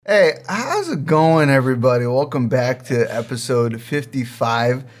Hey, how's it going, everybody? Welcome back to episode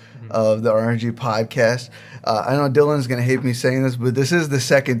 55 of the RNG podcast. I know Dylan's going to hate me saying this, but this is the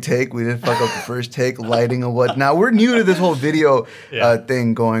second take. We didn't fuck up the first take, lighting and whatnot. We're new to this whole video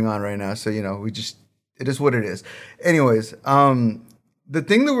thing going on right now, so, it is what it is. Anyways, the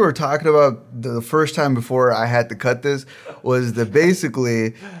thing that we were talking about the first time before I had to cut this was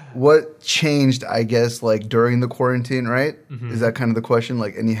basically what changed, I guess, like during the quarantine, right? Is that kind of the question?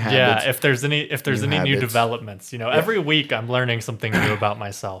 Like any habits? Yeah, if there's any new developments, every week I'm learning something new about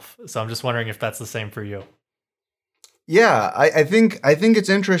myself. So I'm just wondering if that's the same for you. Yeah, I think it's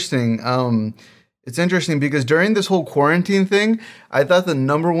interesting. It's interesting because during this whole quarantine thing, I thought the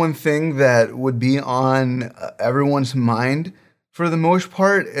number one thing that would be on everyone's mind for the most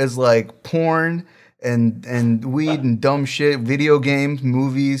part is like porn and weed and dumb shit, video games,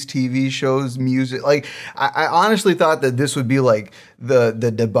 movies, TV shows, music. Like I honestly thought that this would be like the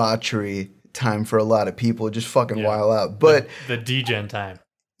debauchery time for a lot of people, just fucking wild out. But the degen time.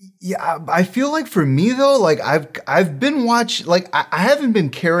 Yeah, I feel like for me though, like I've been watching, like I haven't been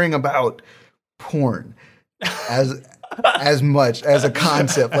caring about porn as much as a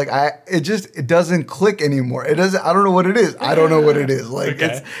concept. Like it doesn't click anymore. It doesn't. I don't know what it is. I don't know what it is. Like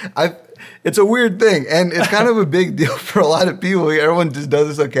it's a weird thing, and it's kind of a big deal for a lot of people. Everyone just does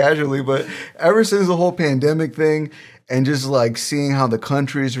it so casually, but ever since the whole pandemic thing, and just like seeing how the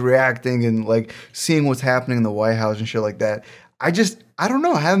country is reacting, and like seeing what's happening in the White House and shit like that, I don't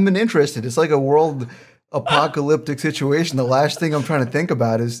know. I haven't been interested. It's like a world apocalyptic situation. The last thing I'm trying to think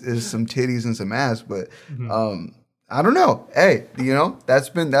about is some titties and some ass, but I don't know. Hey, that's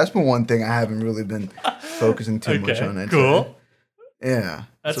been one thing I haven't really been focusing too much on. It. Cool. Yeah.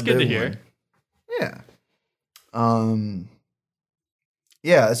 That's good to hear. Yeah.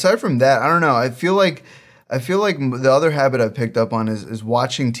 Yeah, aside from that, I don't know. I feel like the other habit I've picked up on is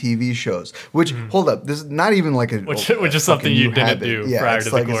watching TV shows. Which, hold up, this is not even like which is something you didn't do prior to the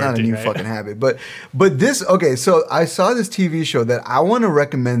quarantine, it's not a new fucking habit. But this, okay, so I saw this TV show that I want to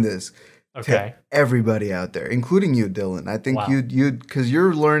recommend this to everybody out there, including you, Dylan. I think you because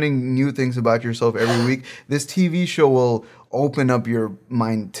you're learning new things about yourself every week. This TV show will open up your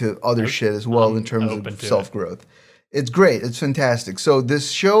mind to other shit as well in terms of self-growth. It's great. It's fantastic. So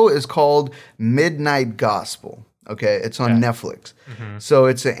this show is called Midnight Gospel. Okay, it's on Netflix. So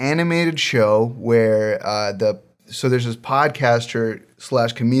it's an animated show where there's this podcaster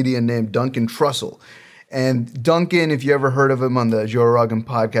 / comedian named Duncan Trussell. And Duncan, if you ever heard of him on the Joe Rogan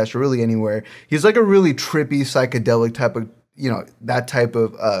podcast or really anywhere, he's like a really trippy, psychedelic type of, that type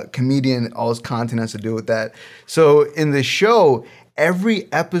of comedian. All his content has to do with that. So in the show,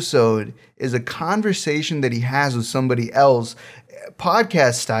 every episode is a conversation that he has with somebody else,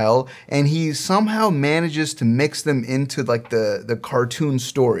 podcast style, and he somehow manages to mix them into like the cartoon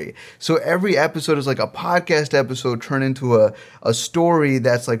story. So every episode is like a podcast episode turned into a story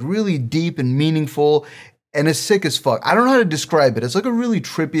that's like really deep and meaningful and is sick as fuck. I don't know how to describe it. It's like a really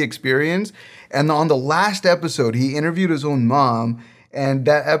trippy experience. And on the last episode, he interviewed his own mom, and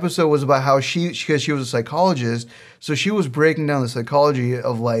that episode was about how because she was a psychologist, so she was breaking down the psychology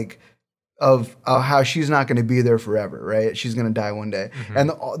of how she's not going to be there forever, right? She's going to die one day.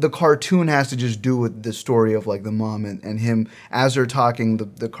 And the cartoon has to just do with the story of like the mom and him. As they're talking,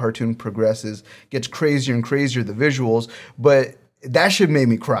 the cartoon progresses, gets crazier and crazier, the visuals, but that shit made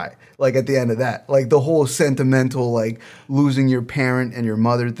me cry. Like at the end of that, like the whole sentimental, like losing your parent and your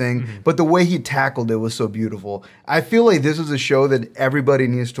mother thing. But the way he tackled it was so beautiful. I feel like this is a show that everybody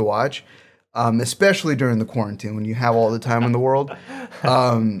needs to watch, especially during the quarantine when you have all the time in the world.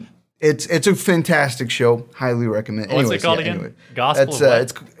 It's a fantastic show. Highly recommend. What's it called again? Anyway, Gospel.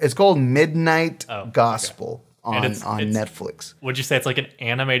 It's called Midnight Gospel on Netflix. Would you say it's like an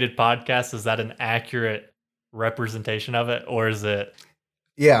animated podcast? Is that an accurate representation of it, or is it?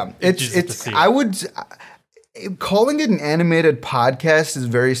 Yeah, it's. I would calling it an animated podcast is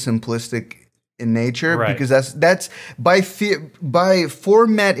very simplistic in nature, because that's by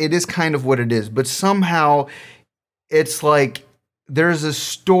format it is kind of what it is, but somehow it's like there's a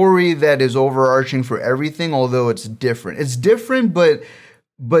story that is overarching for everything, although it's different. It's different,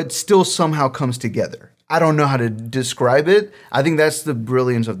 but still somehow comes together. I don't know how to describe it. I think that's the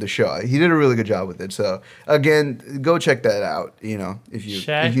brilliance of the show. He did a really good job with it. So again, go check that out. If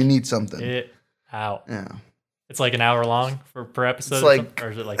you need something. It out. Yeah. It's like an hour long per episode. It's like,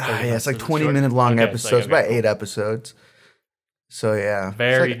 or is it like 30 it's like 20-minute long episodes, about 8 episodes. So yeah,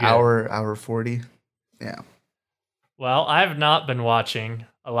 very it's like good. hour 40. Yeah. Well, I have not been watching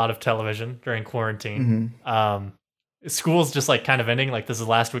a lot of television during quarantine. School's just like kind of ending. Like this is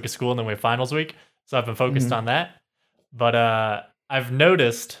last week of school, and then we have finals week. So I've been focused on that. But I've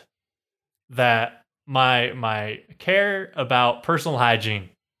noticed that my care about personal hygiene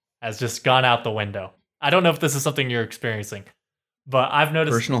has just gone out the window. I don't know if this is something you're experiencing, but I've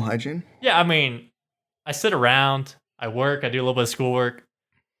noticed personal hygiene. Yeah, I mean, I sit around, I work, I do a little bit of schoolwork,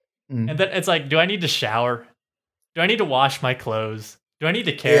 and then it's like, do I need to shower? Do I need to wash my clothes? Do I need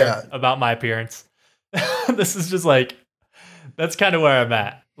to care about my appearance? This is just like, that's kind of where I'm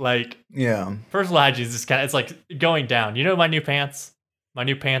at. Like, personal hygiene is just kind of, it's like going down. You know, my new pants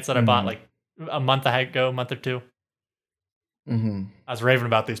that I bought like a month ago, a month or two. I was raving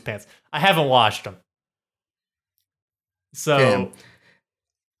about these pants. I haven't washed them. So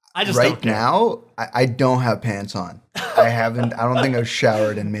I just right now, I don't have pants on. I don't think I've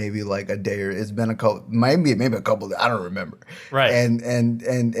showered in maybe like a day, or it's been a couple, maybe a couple. I don't remember. Right.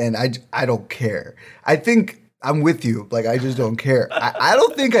 And I don't care. I think I'm with you. Like, I just don't care. I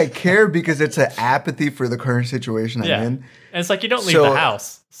don't think I care because it's an apathy for the current situation I'm in. And it's like, you don't leave the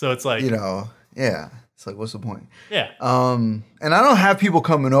house. So it's like, it's like, what's the point? Yeah. And I don't have people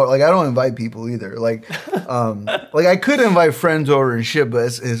coming over. Like, I don't invite people either. Like, like I could invite friends over and shit, but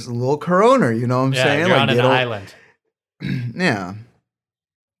it's a little corona, you know what I'm saying? You're like, on an island. Yeah.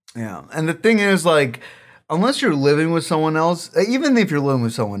 And the thing is, like, unless you're living with someone else, even if you're living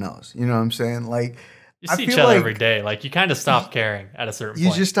with someone else, you know what I'm saying? Like, you see each other every day. Like, you kind of stop caring at a certain point.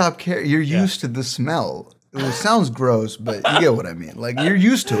 You just stop caring. You're used to the smell. It sounds gross, but you get what I mean. Like, you're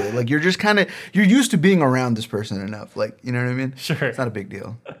used to it. Like, you're just you're used to being around this person enough. Like, you know what I mean? Sure. It's not a big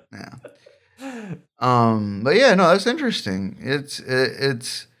deal. Yeah. But yeah, no, that's interesting.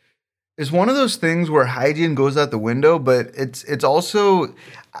 It's one of those things where hygiene goes out the window, but it's also,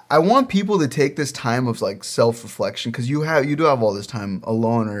 I want people to take this time of like self-reflection, because you do have all this time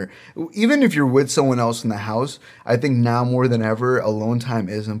alone, or even if you're with someone else in the house. I think now more than ever, alone time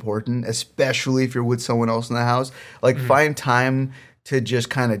is important, especially if you're with someone else in the house. Like, find time to just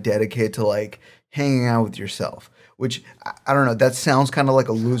kind of dedicate to like hanging out with yourself. Which, I don't know, that sounds kind of like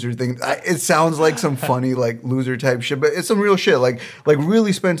a loser thing. It sounds like some funny, like, loser type shit, but it's some real shit. Like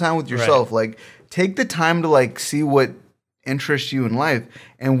really spend time with yourself. Right. Like, take the time to, like, see what interests you in life.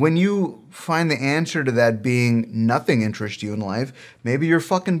 And when you find the answer to that being nothing interests you in life, maybe you're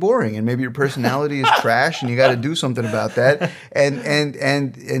fucking boring, and maybe your personality is trash, and you got to do something about that.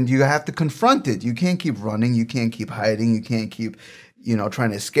 And you have to confront it. You can't keep running. You can't keep hiding. You can't keep, trying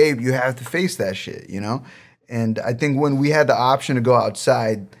to escape. You have to face that shit, And I think when we had the option to go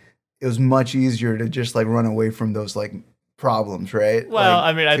outside, it was much easier to just like run away from those like problems, right? Well, like,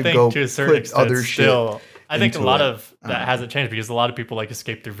 I mean, I think to a certain extent still, I think a lot of that hasn't changed, because a lot of people like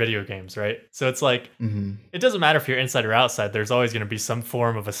escape through video games, right? So it's like, it doesn't matter if you're inside or outside. There's always going to be some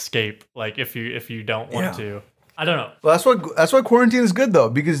form of escape. Like if you don't want to, I don't know. Well, that's why quarantine is good though,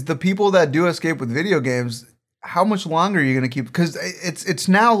 because the people that do escape with video games, how much longer are you going to keep? Because it's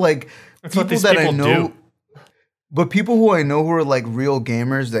now like people that I know. Do. But people who I know who are like real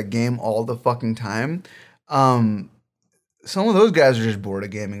gamers that game all the fucking time, some of those guys are just bored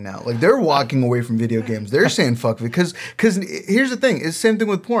of gaming now. Like, they're walking away from video games. They're saying fuck it. Because here's the thing. It's the same thing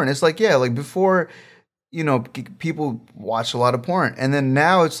with porn. It's like, like before, people watch a lot of porn. And then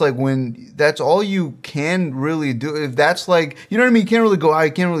now it's like, when that's all you can really do, if that's like, you know what I mean? You can't really go out.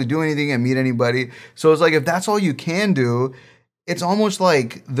 You can't really do anything and meet anybody. So it's like, if that's all you can do, it's almost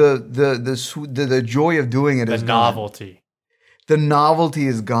like the joy of doing it is gone. Novelty. The novelty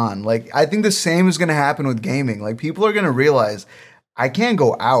is gone. Like, I think the same is going to happen with gaming. Like, people are going to realize, I can't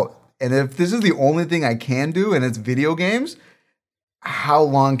go out. And if this is the only thing I can do and it's video games, how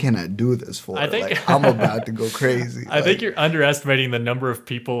long can I do this for? I think like, I'm about to go crazy. I think you're underestimating the number of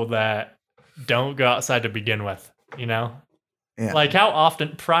people that don't go outside to begin with, Yeah. Like, how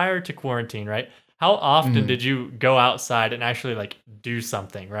often, prior to quarantine, right? How often did you go outside and actually like do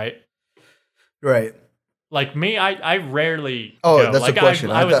something, right? Right. Like me, I rarely go. That's like, a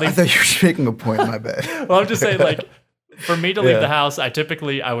question. I thought you were making a point, my bad. Well, I'm just saying, like, for me to leave the house, I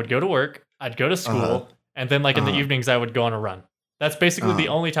would go to work, I'd go to school, and then like in the evenings I would go on a run. That's basically the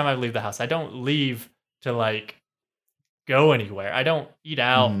only time I leave the house. I don't leave to like go anywhere. I don't eat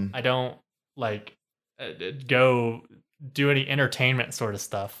out. I don't like go do any entertainment sort of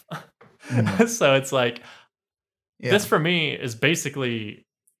stuff. So it's like, this for me is basically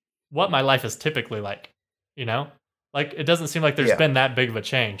what my life is typically like, like it doesn't seem like there's been that big of a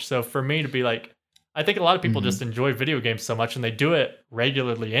change. So for me to be like, I think a lot of people just enjoy video games so much and they do it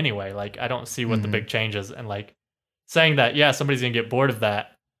regularly anyway. Like, I don't see what the big change is. And like saying that, somebody's going to get bored of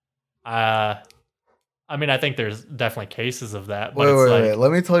that. I mean, I think there's definitely cases of that. But wait.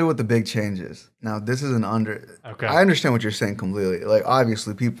 Let me tell you what the big change is. Now, this is Okay. I understand what you're saying completely. Like,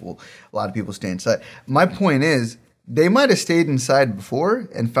 obviously, a lot of people stay inside. My point is, they might have stayed inside before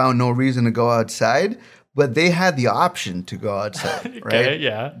and found no reason to go outside, but they had the option to go outside, right? Okay,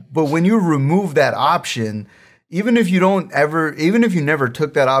 yeah. But when you remove that option, even if you never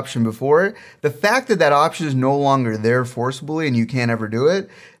took that option before, the fact that that option is no longer there forcibly and you can't ever do it,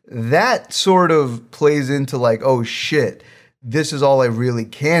 that sort of plays into like, oh shit, this is all I really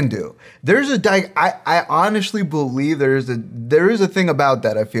can do. I honestly believe there is a thing about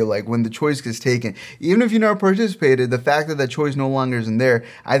that. I feel like when the choice gets taken, even if you never participated, the fact that that choice no longer isn't there,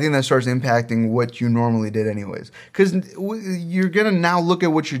 I think that starts impacting what you normally did anyways. Because you're gonna now look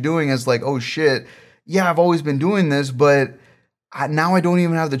at what you're doing as like, oh shit, yeah, I've always been doing this, but now I don't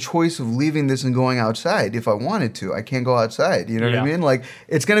even have the choice of leaving this and going outside. If I wanted to, I can't go outside. You know what I mean? Like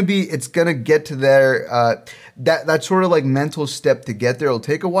it's gonna get to there. That sort of like mental step to get there. It'll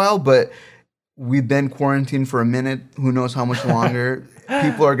take a while, but we've been quarantined for a minute. Who knows how much longer?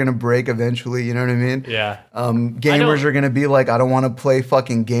 People are gonna break eventually. You know what I mean? Yeah. Gamers are gonna be like, I don't want to play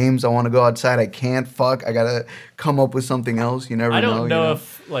fucking games. I want to go outside. I can't. Fuck. I gotta come up with something else. You never know. I don't know, you know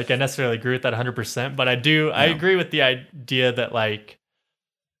if like I necessarily agree with that 100%, but I do. Yeah. I agree with the idea that like,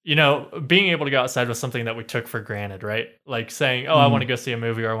 you know, being able to go outside was something that we took for granted, right? Like saying, oh, I want to go see a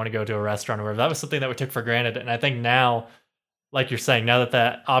movie or I want to go to a restaurant or whatever. That was something that we took for granted, and I think now, like you're saying, now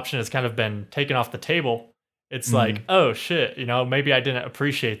that option has kind of been taken off the table. It's like, oh shit, you know, maybe I didn't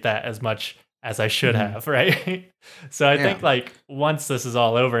appreciate that as much as I should have, right? So I think like once this is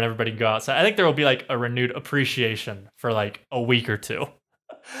all over and everybody can go outside, I think there will be like a renewed appreciation for like a week or two,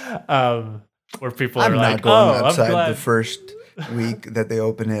 where people are I'm like, not going oh, outside I'm glad. The first week that they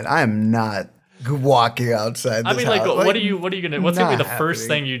open it. I am not walking outside. I mean, like, house. what are you gonna? What's gonna be the first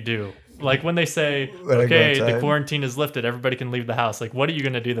thing you do? Like when they say, okay, the quarantine is lifted, everybody can leave the house. Like, what are you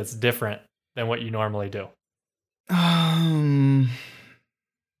gonna do that's different than what you normally do? I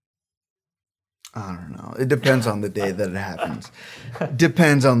don't know. It depends on the day that it happens.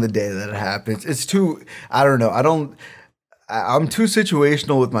 Depends on the day that it happens. It's too, I don't know. I'm too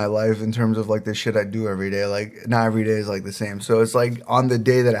situational with my life in terms of like the shit I do every day. Like not every day is like the same. So it's like on the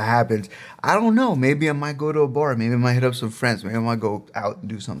day that it happens, I don't know. Maybe I might go to a bar. Maybe I might hit up some friends. Maybe I might go out and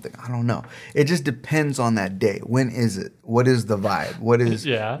do something. I don't know. It just depends on that day. When is it? What is the vibe? What is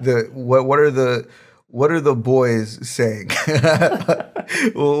what are the boys saying?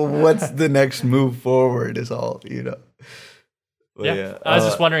 Well, what's the next move forward is all, you know. Yeah. I was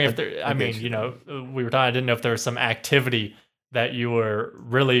just wondering if there, I mean, you know, we were talking, I didn't know if there was some activity that you were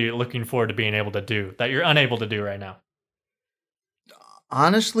really looking forward to being able to do that you're unable to do right now.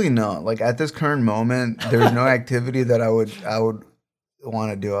 Honestly, no. Like at this current moment, there's no activity that I would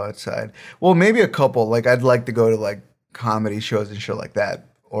want to do outside. Well, maybe a couple. Like I'd like to go to like comedy shows and shit like that.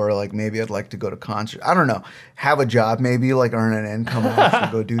 Or like maybe I'd like to go to concerts. I don't know. Have a job, maybe like earn an income and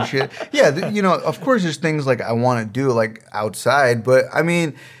actually go do shit. Yeah, you know, of course there's things like I want to do like outside, but I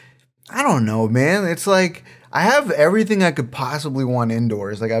mean, I don't know, man. It's like I have everything I could possibly want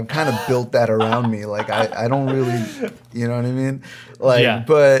indoors. Like I've kind of built that around me. Like I don't really, you know what I mean? Like, yeah.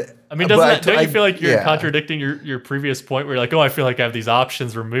 But I mean, don't you feel like you're contradicting your previous point where you're like, oh, I feel like I have these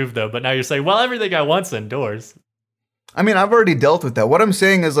options removed though, but now you're saying, well, everything I want's indoors. I mean, I've already dealt with that. What I'm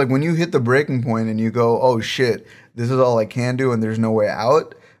saying is like when you hit the breaking point and you go, oh shit, this is all I can do and there's no way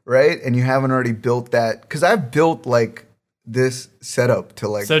out, right? And you haven't already built that, because I've built like this setup to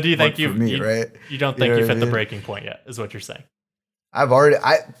like. So do you think right? You don't think you've hit the breaking point yet? Is what you're saying?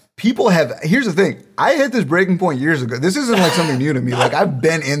 People have. Here's the thing. I hit this breaking point years ago. This isn't like something new to me. Like I've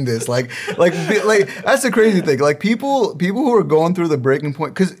been in this. Like that's the crazy thing. Like people who are going through the breaking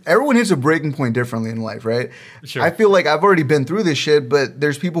point, because everyone hits a breaking point differently in life, right? Sure. I feel like I've already been through this shit, but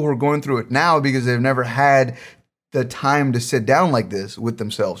there's people who are going through it now because they've never had the time to sit down like this with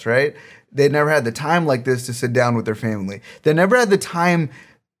themselves, right? They never had the time like this to sit down with their family. They never had the time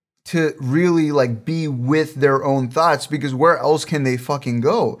to really like be with their own thoughts, because where else can they fucking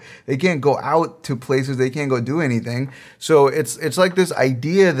go? They can't go out to places. They can't go do anything. So it's like this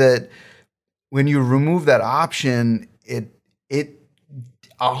idea that when you remove that option, it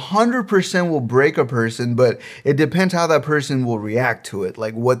 100% will break a person, but it depends how that person will react to it,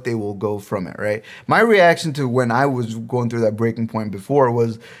 like what they will go from it, right? My reaction to when I was going through that breaking point before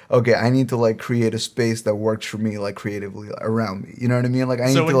was, okay, I need to like create a space that works for me, like creatively around me. You know what I mean? Like I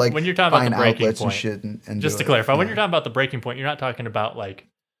need to like when you're talking find about the breaking outlets point, and shit. And just to clarify, when you're talking about the breaking point, you're not talking about like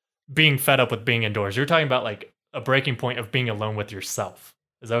being fed up with being indoors. You're talking about like a breaking point of being alone with yourself.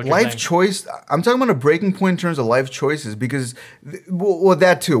 Is that what you're saying? Choice. I'm talking about a breaking point in terms of life choices, because, well,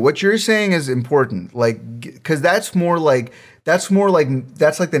 that too. What you're saying is important, like, because that's like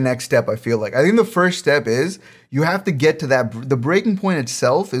the next step. I feel like I think the first step is you have to get to that. The breaking point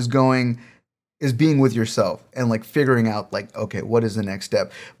itself is going. is being with yourself and like figuring out like, okay, what is the next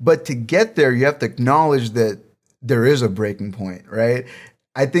step? But to get there, you have to acknowledge that there is a breaking point, right?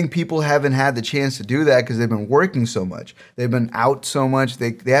 I think people haven't had the chance to do that because they've been working so much. They've been out so much.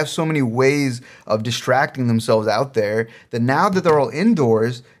 They have so many ways of distracting themselves out there that now that they're all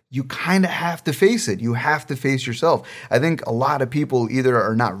indoors, you kind of have to face it. You have to face yourself. I think a lot of people either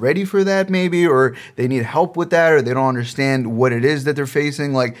are not ready for that maybe, or they need help with that, or they don't understand what it is that they're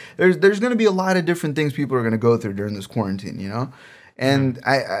facing. Like there's going to be a lot of different things people are going to go through during this quarantine, you know? And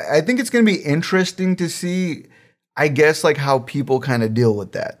I think it's going to be interesting to see, I guess, like how people kind of deal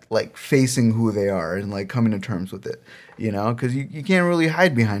with that, like facing who they are and like coming to terms with it, you know? Because you can't really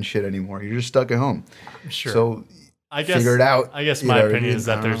hide behind shit anymore. You're just stuck at home. Sure. So I guess, figure it out. I guess my opinion is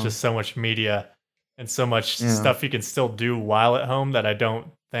that there's just so much media and so much stuff you can still do while at home that I don't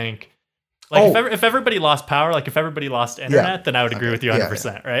think. Like if everybody lost power, like if everybody lost internet, then I would agree with you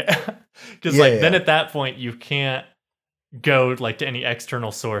 100%, right? Because then at that point you can't go like to any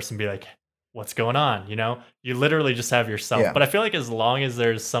external source and be like, what's going on? You know, you literally just have yourself. But I feel like as long as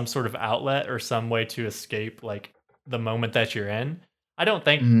there's some sort of outlet or some way to escape like the moment that you're in, I don't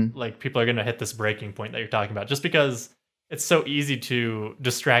think like people are going to hit this breaking point that you're talking about, just because it's so easy to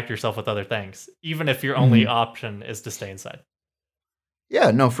distract yourself with other things, even if your only option is to stay inside.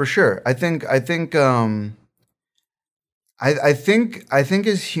 Yeah, no, for sure. I think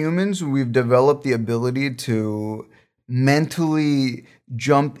as humans, we've developed the ability to mentally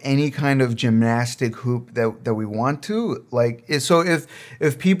jump any kind of gymnastic hoop that we want to. Like, so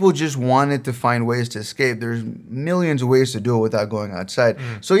if people just wanted to find ways to escape, there's millions of ways to do it without going outside.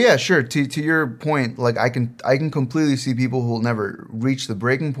 So yeah, sure. To your point, like I can completely see people who will never reach the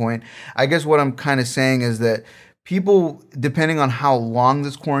breaking point. I guess what I'm kind of saying is that people, depending on how long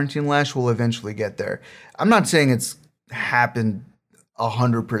this quarantine lasts, will eventually get there. I'm not saying it's happened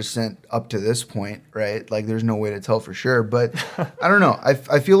 100% up to this point, right? Like there's no way to tell for sure, but I don't know. I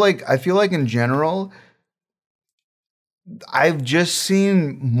feel like in general, I've just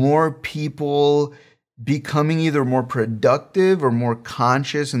seen more people becoming either more productive or more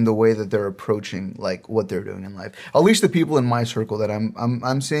conscious in the way that they're approaching like what they're doing in life. At least the people in my circle that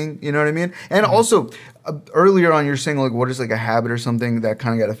I'm seeing, you know what I mean? And also earlier on, you're saying like what is like a habit or something that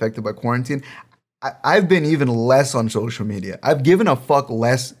kind of got affected by quarantine. I've been even less on social media. I've given a fuck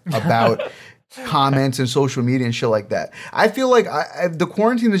less about comments and social media and shit like that. I feel like the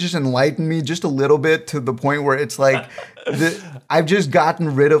quarantine has just enlightened me just a little bit to the point where it's like I've just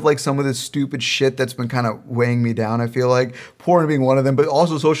gotten rid of like some of this stupid shit that's been kind of weighing me down. I feel like porn being one of them, but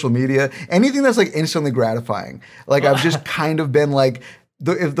also social media, anything that's like instantly gratifying. Like I've just kind of been like,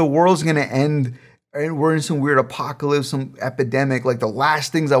 if the world's gonna end and we're in some weird apocalypse, some epidemic, like the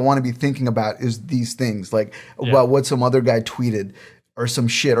last things I want to be thinking about is these things, like about what some other guy tweeted or some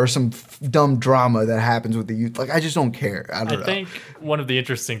shit or some dumb drama that happens with the youth. Like, I just don't care. I don't know. I think one of the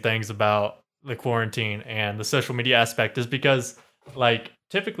interesting things about the quarantine and the social media aspect is because, like,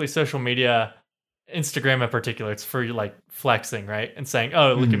 typically social media, Instagram in particular, it's for like flexing, right? And saying,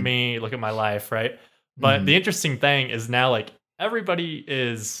 oh, look at me, look at my life, right? But the interesting thing is now, like, everybody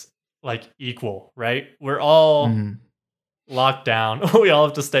is like equal, right? We're all locked down. We all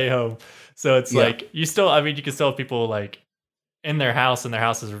have to stay home. So it's like, you still, I mean, you can still have people like in their house and their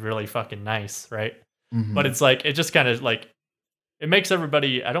house is really fucking nice, right? But it's like, it just kind of like, it makes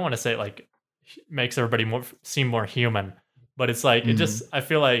everybody, I don't want to say it like makes everybody seem more human, but it's like, it just, I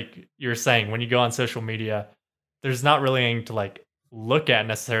feel like you're saying when you go on social media, there's not really anything to like look at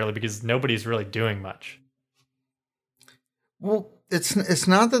necessarily because nobody's really doing much. Well, it's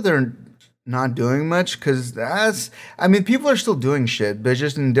not that they're not doing much, because I mean, people are still doing shit, but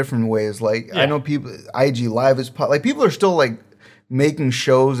just in different ways. Like, I know people, IG Live is, like, people are still, like, making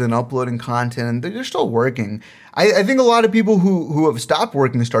shows and uploading content, and they're still working. I think a lot of people who have stopped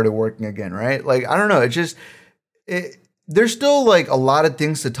working started working again, right? Like, I don't know, there's still, like, a lot of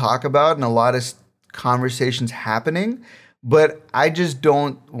things to talk about and a lot of conversations happening, but I just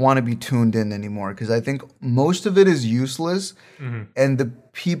don't want to be tuned in anymore because I think most of it is useless. And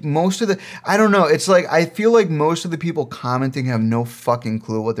I don't know. It's like, I feel like most of the people commenting have no fucking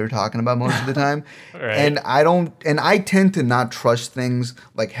clue what they're talking about most of the time. Right. And I tend to not trust things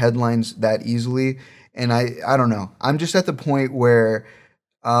like headlines that easily. And I don't know. I'm just at the point where,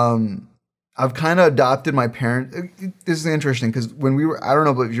 I've kind of adopted my parents. This is interesting because when we were, I don't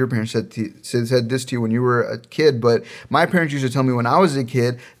know if your parents said this to you when you were a kid, but my parents used to tell me when I was a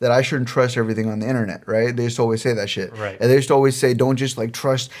kid that I shouldn't trust everything on the internet, right? They used to always say that shit. Right. And they used to always say, don't just like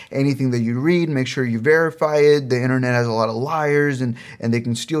trust anything that you read. Make sure you verify it. The internet has a lot of liars and they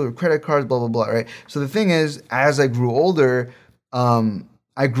can steal your credit cards, blah, blah, blah, right? So the thing is, as I grew older,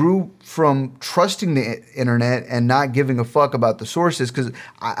 I I grew from trusting the internet and not giving a fuck about the sources, because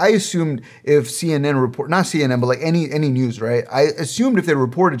I assumed if not CNN, but like any news, right? I assumed if they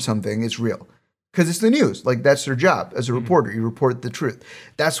reported something, it's real. Because it's the news. Like, that's their job as a reporter. You report the truth.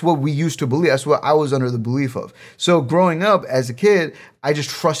 That's what we used to believe. That's what I was under the belief of. So growing up as a kid, I just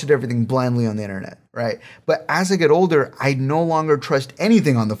trusted everything blindly on the internet, right? But as I get older, I no longer trust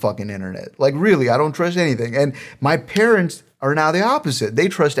anything on the fucking internet. Like, really, I don't trust anything. And my parents are now the opposite. They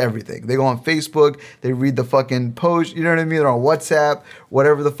trust everything. They go on Facebook, they read the fucking post, you know what I mean? They're on WhatsApp,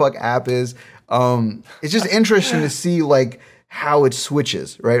 whatever the fuck app is. It's just interesting to see, like, how it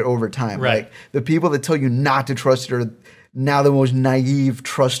switches, right, over time. Right. Like, the people that tell you not to trust it are now the most naive,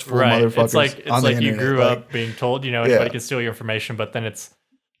 trustful motherfuckers. It's like you grew up being told, anybody can steal your information, but then it's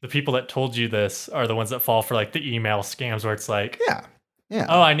the people that told you this are the ones that fall for like the email scams where it's like,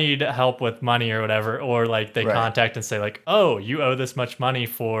 oh, I need help with money or whatever. Or like they contact and say like, oh, you owe this much money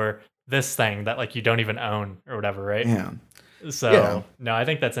for this thing that like you don't even own or whatever, right? Yeah. So, no, I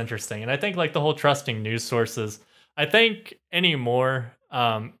think that's interesting. And I think like the whole trusting news sources, I think anymore,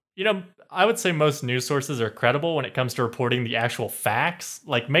 I would say most news sources are credible when it comes to reporting the actual facts.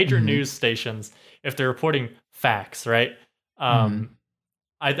 Like major news stations, if they're reporting facts, right? I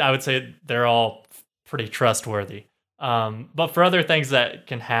would say they're all pretty trustworthy. But for other things that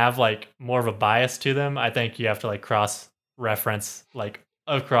can have like more of a bias to them, I think you have to like cross-reference like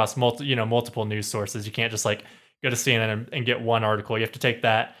across multiple news sources. You can't just like go to CNN and get one article. You have to take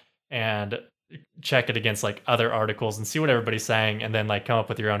that and check it against like other articles and see what everybody's saying, and then like come up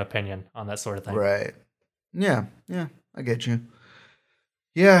with your own opinion on that sort of thing. Right. Yeah. I get you.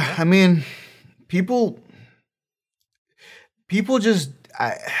 Yeah. I mean, people just,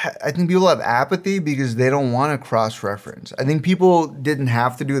 I think people have apathy because they don't want to cross-reference. I think people didn't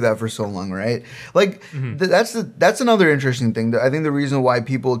have to do that for so long, right? Like that's another interesting thing. I think the reason why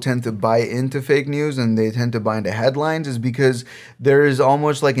people tend to buy into fake news and they tend to buy into headlines is because there is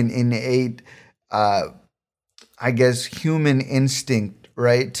almost like an innate, I guess, human instinct,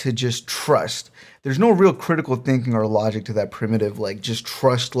 right, to just trust. There's no real critical thinking or logic to that primitive, like, just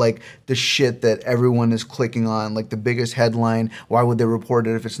trust, like, the shit that everyone is clicking on, like, the biggest headline. Why would they report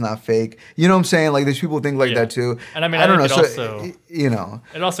it if it's not fake? You know what I'm saying? Like, there's people who think like that, too. And I mean, I don't know. So,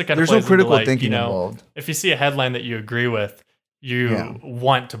 it also kind of there's no critical thinking involved. If you see a headline that you agree with, you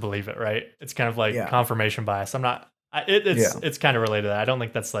want to believe it, right? It's kind of like confirmation bias. It's kind of related to that. I don't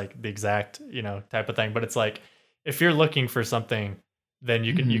think that's, like, the exact, type of thing. But it's like, if you're looking for something, then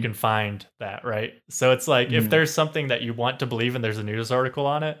you can find that, right? So it's like if there's something that you want to believe and there's a news article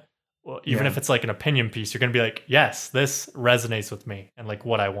on it, well, even if it's like an opinion piece, you're going to be like, yes, this resonates with me and like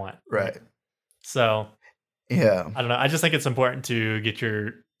what I want. Right. So, I don't know. I just think it's important to get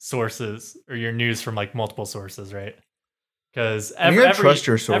your sources or your news from like multiple sources, right? Because every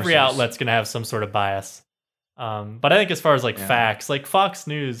outlet's going to have some sort of bias. But I think as far as like facts, like Fox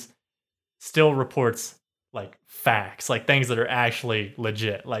News still reports like facts, like things that are actually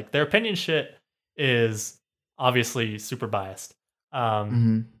legit. Like their opinion shit is obviously super biased.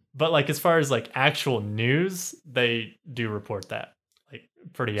 But like as far as like actual news, they do report that like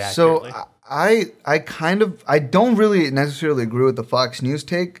pretty accurately. So I don't really necessarily agree with the Fox News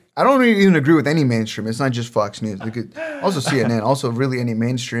take. I don't really even agree with any mainstream. It's not just Fox News. You could also CNN, also really any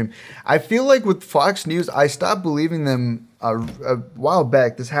mainstream. I feel like with Fox News, I stopped believing them a while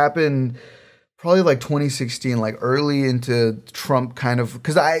back. This happened probably like 2016, like early into Trump kind of,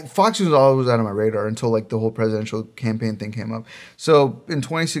 because Fox News was always out of my radar until like the whole presidential campaign thing came up. So in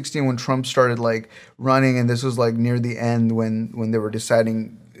 2016, when Trump started like running, and this was like near the end when they were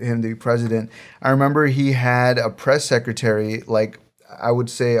deciding him to be president, I remember he had a press secretary, like I would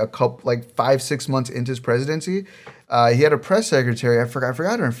say a couple, like 5-6 months into his presidency. He had a press secretary. I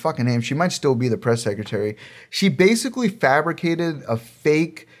forgot her fucking name. She might still be the press secretary. She basically fabricated a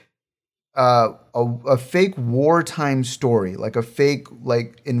fake wartime story, like a fake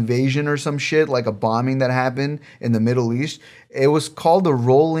like invasion or some shit, like a bombing that happened in the Middle East. It was called the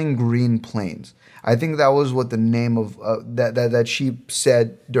Rolling Green Plains. I think that was what the name of that she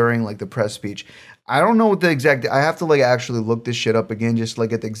said during like the press speech. I don't know what the exact. I have to like actually look this shit up again just to like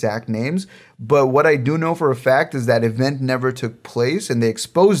get the exact names. But what I do know for a fact is that event never took place, and they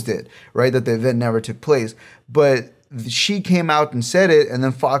exposed it, right? That the event never took place, but she came out and said it, and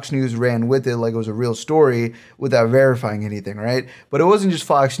then Fox News ran with it like it was a real story without verifying anything, right? But it wasn't just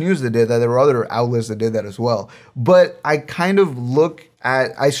Fox News that did that. There were other outlets that did that as well. But I kind of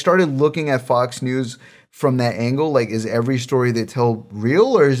I started looking at Fox News from that angle. Like, is every story they tell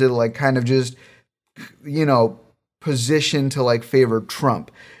real, or is it like kind of just, positioned to like favor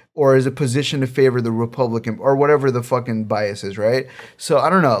Trump? or is it positioned to favor the Republican or whatever the fucking bias is, right? So I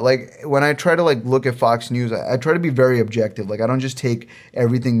don't know. Like when I try to like look at Fox News, I try to be very objective. Like I don't just take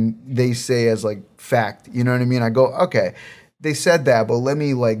everything they say as like fact. You know what I mean? I go, okay, they said that, but let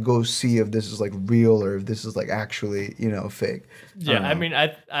me like go see if this is like real or if this is like actually, fake. Yeah, I mean,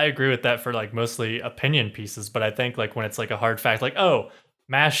 I agree with that for like mostly opinion pieces, but I think like when it's like a hard fact, like, oh,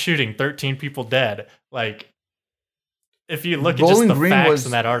 mass shooting, 13 people dead, like if you look at just the facts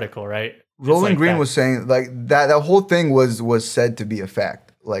in that article, right? Rolling Green was saying like that whole thing was said to be a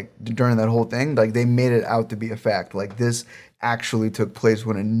fact. Like during that whole thing, like they made it out to be a fact. Like this actually took place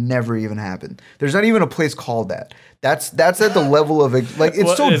when it never even happened. There's not even a place called that. That's at the level of like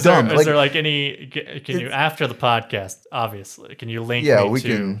it's so dumb. Is there like any? Can you after the podcast? Obviously, can you link me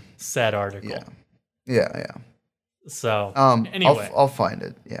to said article? Yeah. So anyway, I'll find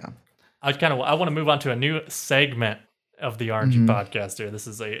it. Yeah. I want to move on to a new segment of the RNG podcast here. This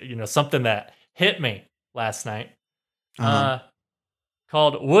is something that hit me last night.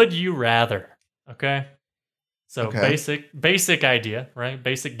 Called Would You Rather. Okay. So basic idea, right?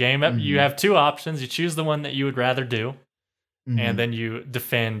 Basic game. You have two options. You choose the one that you would rather do, and then you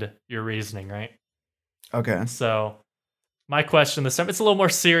defend your reasoning, right? Okay. So my question this time, it's a little more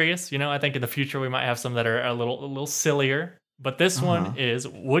serious. I think in the future we might have some that are a little sillier. But this one is,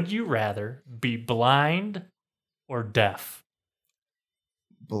 would you rather be blind or deaf?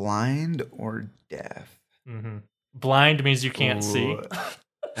 Blind or deaf? Mm-hmm. Blind means you can't see.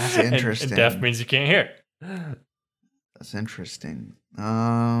 That's interesting. And deaf means you can't hear. That's interesting.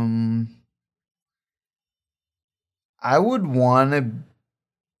 I would want to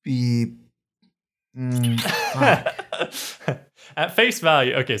be at face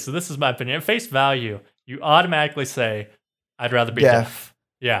value. Okay, so this is my opinion. At face value, you automatically say, "I'd rather be deaf."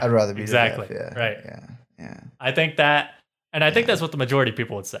 Yeah, I'd rather be exactly deaf. Yeah, right. Yeah. I think that, and I think that's what the majority of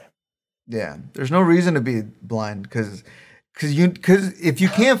people would say. Yeah, there's no reason to be blind because if you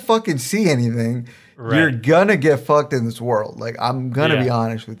can't fucking see anything, you're gonna get fucked in this world. Like I'm gonna be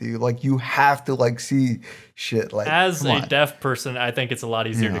honest with you. Like you have to like see shit. Like as a deaf person, I think it's a lot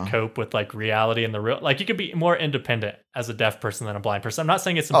easier to cope with like reality and the real. Like you could be more independent as a deaf person than a blind person. I'm not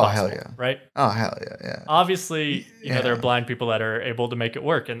saying it's impossible. Oh hell yeah! Right? Oh hell yeah! Obviously, there are blind people that are able to make it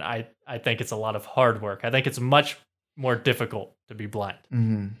work, and I think it's a lot of hard work. I think it's much more difficult to be blind.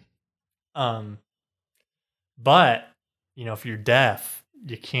 But if you're deaf,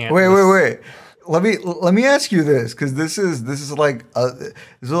 you can't. Wait. Let me ask you this, because this is like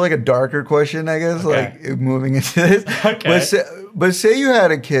a darker question, I guess. Okay. Like moving into this. Okay. But say you had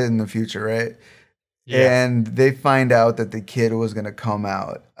a kid in the future, right? Yeah. And they find out that the kid was gonna come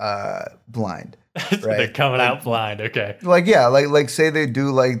out blind. Right? They're coming out blind. Okay. Like say they do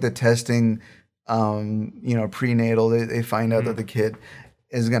like the testing, prenatal. They find out that the kid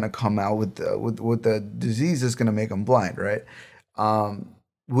is gonna come out with the disease that's gonna make them blind, right?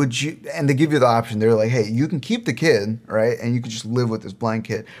 Would you? And they give you the option. They're like, "Hey, you can keep the kid, right? And you can just live with this blind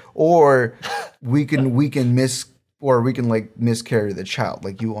kid, or we can like miscarry the child.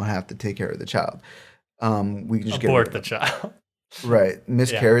 Like you won't have to take care of the child. We can just abort the child, right?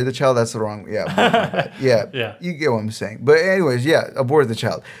 Miscarry the child. That's the wrong. Yeah. You get what I'm saying. But anyways, abort the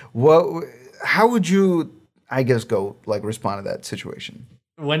child. How would you? I guess go like respond to that situation.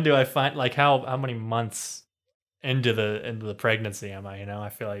 When do I find like how many months into the pregnancy am I? I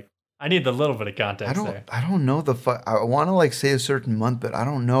feel like I need a little bit of context there. I don't know I want to like say a certain month, but I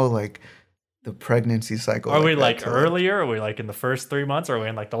don't know like the pregnancy cycle. Are we like earlier? Are we like in the first 3 months? Or are we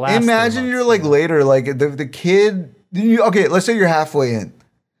in like the last? Imagine you're like later, like the kid. Okay, let's say you're halfway in.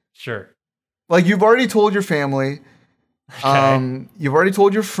 Sure. Like you've already told your family. Okay. You've already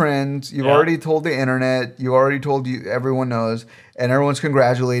told your friends. You've already told the internet. You already told everyone knows, and everyone's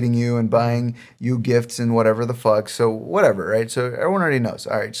congratulating you and buying you gifts and whatever the fuck. So whatever, right? So everyone already knows.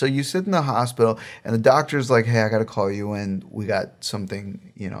 All right. So you sit in the hospital, and the doctor's like, "Hey, I got to call you in. We got something,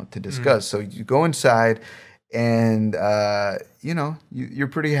 to discuss." So you go inside, and you're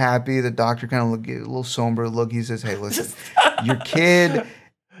pretty happy. The doctor kind of a little somber look. He says, "Hey, listen, your kid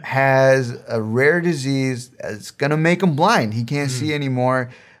has a rare disease that's gonna make him blind. He can't see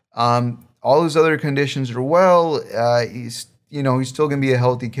anymore. All his other conditions are well. He's still gonna be a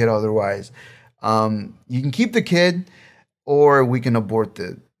healthy kid otherwise. You can keep the kid, or we can abort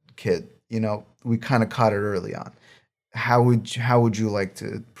the kid. We kind of caught it early on. How would you like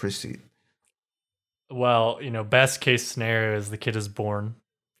to proceed?" Well, best case scenario is the kid is born,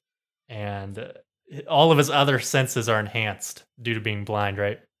 and all of his other senses are enhanced due to being blind,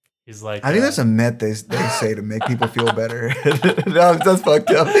 right? He's like, I think that's a myth they say to make people feel better. No, that's fucked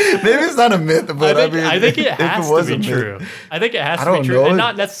up. Maybe it's not a myth, but I think it has to be true. I think it has to be true, and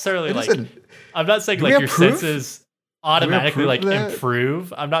not necessarily like. I'm not saying like your senses automatically like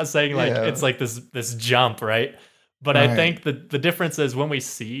improve. I'm not saying like it's like this jump, right? But I think the difference is when we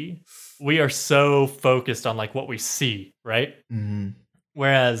see, we are so focused on like what we see, right? Mm-hmm.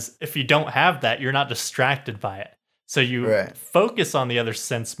 Whereas if you don't have that, you're not distracted by it. So you focus on the other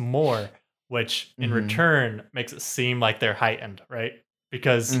sense more, which in return makes it seem like they're heightened, right?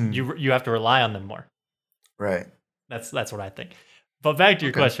 Because you have to rely on them more. Right. That's what I think. But back to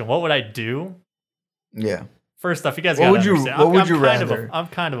your question, what would I do? Yeah. First off, you guys got to understand. What would you rather? I'm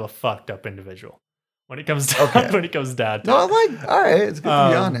kind of a fucked up individual when it comes down when it comes down to No, all right, it's good to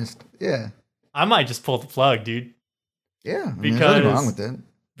be honest. Yeah. I might just pull the plug, dude. Yeah, there's nothing wrong with it.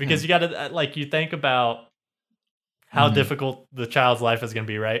 Because you got to like you think about how difficult the child's life is going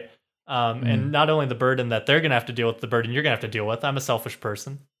to be, right? And not only the burden that they're going to have to deal with, the burden you're going to have to deal with. I'm a selfish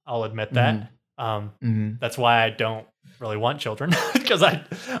person. I'll admit that. That's why I don't really want children because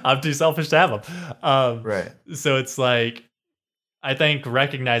I'm too selfish to have them. Right. So it's like, I think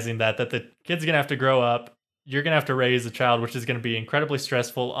recognizing that the kid's going to have to grow up, you're going to have to raise a child, which is going to be incredibly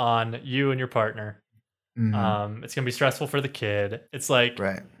stressful on you and your partner. It's going to be stressful for the kid. It's like,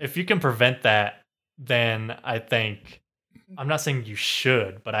 if you can prevent that, then I think, I'm not saying you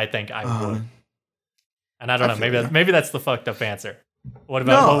should, but I think I would. And I don't know, maybe that's the fucked up answer. What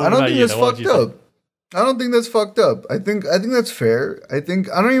about I don't think that's fucked up. I don't think that's fucked up. I think that's fair. I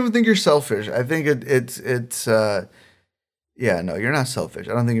don't even think you're selfish. I think it's yeah, no, you're not selfish.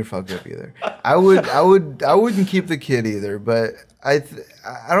 I don't think you're fucked up either. I wouldn't keep the kid either, but I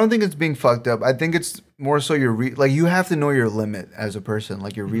don't think it's being fucked up. I think it's more so like you have to know your limit as a person,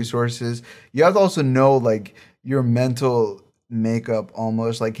 like your resources. You have to also know like your mental makeup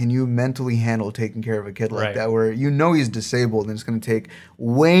almost, like can you mentally handle taking care of a kid like that where you know he's disabled and it's going to take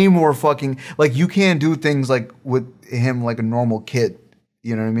way more fucking, like you can't do things like with him like a normal kid,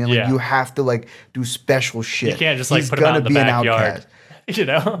 you know what I mean? Like you have to like do special shit. You can't just like put him out in the backyard, you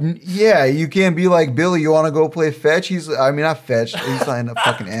know? Yeah, you can't be like, Billy, you want to go play fetch? Not fetch, he's not a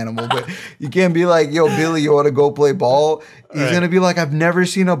fucking animal, but you can't be like, yo, Billy, you want to go play ball? He's going to be like, I've never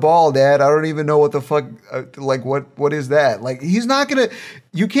seen a ball, Dad. I don't even know what the fuck, like, what is that? Like, he's not going to,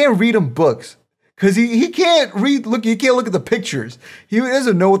 you can't read him books. Because he can't he can't look at the pictures. He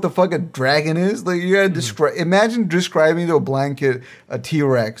doesn't know what the fuck a dragon is. Like, you gotta imagine describing to a blind kid a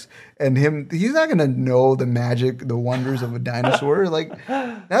T-Rex and he's not gonna know the magic, the wonders of a dinosaur. Like,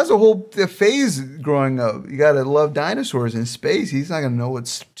 that's a whole phase growing up. You gotta love dinosaurs in space. He's not gonna know what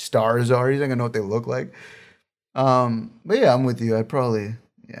stars are. He's not gonna know what they look like. But yeah, I'm with you. I'd probably,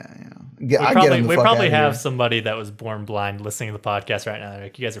 we probably have somebody that was born blind listening to the podcast right now. They're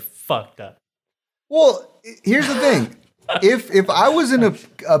like, you guys are fucked up. Well, here's the thing. If I was in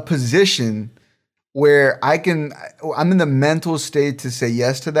a position where I'm in the mental state to say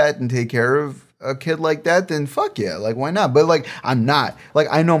yes to that and take care of a kid like that, then fuck yeah. Like, why not? But like, I'm not. Like,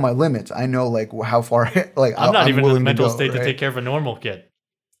 I know my limits. I know like how far, like I'm not even in the mental state to take care of a normal kid.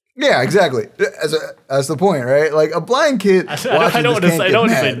 Yeah, exactly. That's the point, right? Like a blind kid. I don't want to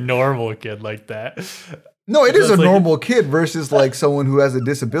say normal kid like that. No, it is a normal kid versus like someone who has a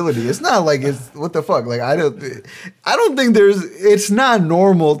disability. It's not like it's what the fuck. Like I don't think it's not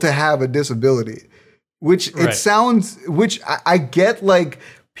normal to have a disability, which it sounds, which I get like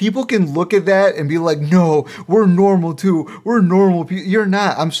people can look at that and be like, no, we're normal too. We're normal people. You're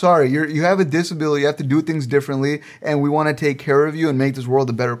not. I'm sorry. You have a disability. You have to do things differently. And we want to take care of you and make this world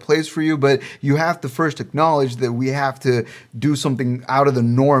a better place for you. But you have to first acknowledge that we have to do something out of the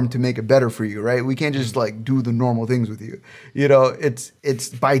norm to make it better for you, right? We can't just like do the normal things with you. You know, it's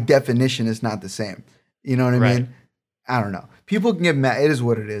by definition, it's not the same. You know what I mean? I don't know. People can get mad. It is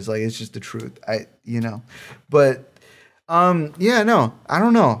what it is. Like, it's just the truth. But I don't know.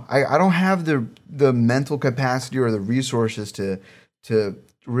 I don't have the mental capacity or the resources to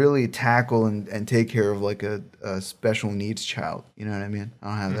really tackle and take care of like a special needs child. You know what I mean? I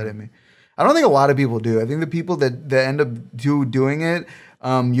don't have that in me. I don't think a lot of people do. I think the people that end up doing it,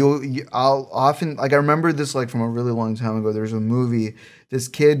 I'll often, like, I remember this like from a really long time ago. There's a movie. This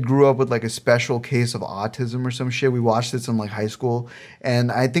kid grew up with like a special case of autism or some shit. We watched this in like high school,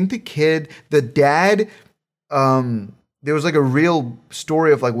 and I think the dad, there was like a real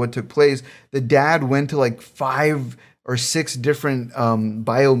story of like what took place. The dad went to like 5 or 6 different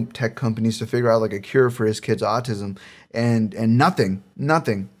biotech companies to figure out like a cure for his kid's autism, and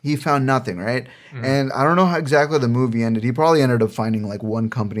nothing. He found nothing, right? Mm-hmm. And I don't know how exactly the movie ended. He probably ended up finding like one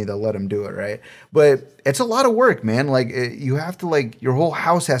company that let him do it, right? But it's a lot of work, man. Like you have to like your whole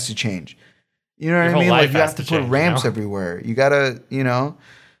house has to change. You know what I mean? Like you have to put ramps everywhere. You gotta.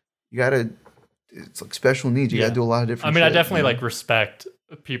 It's like special needs. You gotta do a lot of different. I mean, I definitely like respect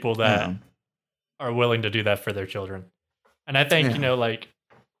people that are willing to do that for their children. And I think, like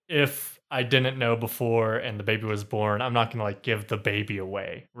if I didn't know before and the baby was born, I'm not going to like give the baby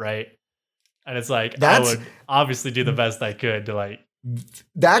away. Right. And it's like, I would obviously do the best I could to like.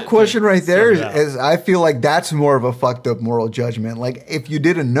 That question right there is, I feel like that's more of a fucked up moral judgment. Like if you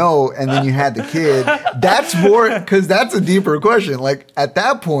didn't know and then you had the kid, that's more, because that's a deeper question. Like at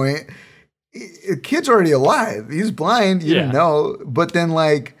that point, the kid's already alive. He's blind. You didn't know. But then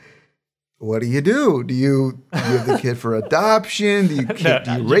like, what do? Do you give the kid for adoption? Do you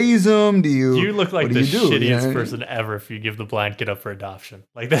raise him? You look like the shittiest person ever if you give the blind kid up for adoption.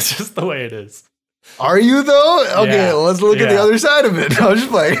 Like that's just the way it is. Are you though? Okay, let's look at the other side of it. I was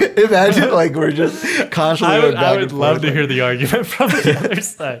just like, imagine like we're just constantly. I would love to hear the argument from the other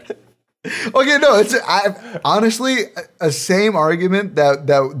side. Okay, no, it's honestly a same argument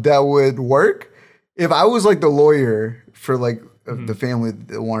that would work if I was like the lawyer for like the family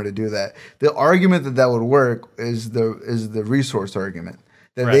that wanted to do that. The argument that would work is the resource argument.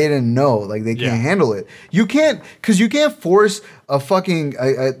 That they didn't know, like they can't handle it. You can't force a fucking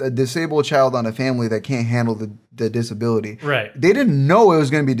a disabled child on a family that can't handle the disability. Right. They didn't know it was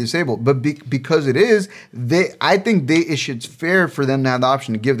going to be disabled, but because it is, I think it's fair for them to have the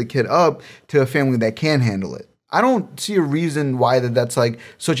option to give the kid up to a family that can handle it. I don't see a reason why that's like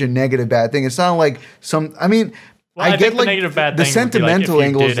such a negative bad thing. It's not like I mean. Well, I get like the sentimental like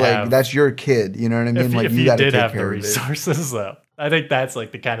angle is like that's your kid, you know what I mean? Like you got to take care of it. If you did have the resources, though, I think that's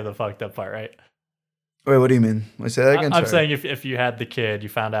like the kind of the fucked up part, right? Wait, what do you mean? Say that again. I'm saying if you had the kid, you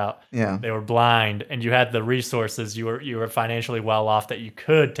found out they were blind, and you had the resources, you were financially well off that you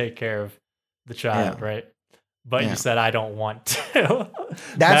could take care of the child, right? But you said I don't want to.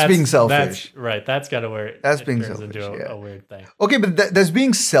 That's being selfish. That's got to where that's being selfish. Into a weird thing. Okay, but that's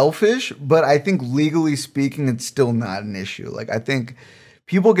being selfish. But I think legally speaking, it's still not an issue. Like I think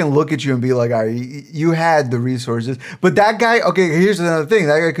people can look at you and be like, "All right, you had the resources." But that guy, okay, here's another thing.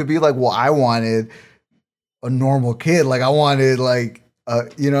 That guy could be like, "Well, I wanted a normal kid. Like I wanted like,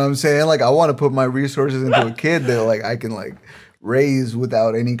 you know what I'm saying? Like I want to put my resources into a kid that like I can like." Raised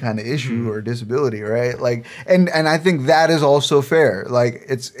without any kind of issue or disability, right? Like, and I think that is also fair. Like,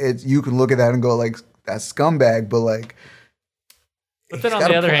 it's you can look at that and go like, that's scumbag, but like, but then on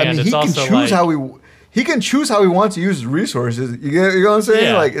the other hand, it's also he can choose how he wants to use his resources. You know what I'm saying?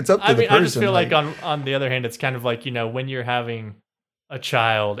 Yeah. Like, it's up to the person. I just feel like on the other hand, it's kind of like, when you're having a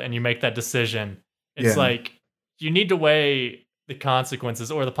child and you make that decision, it's like you need to weigh the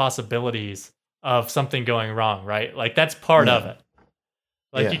consequences or the possibilities of something going wrong, right? Like that's part of it.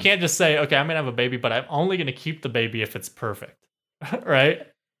 Like you can't just say, okay, I'm gonna have a baby, but I'm only gonna keep the baby if it's perfect, right?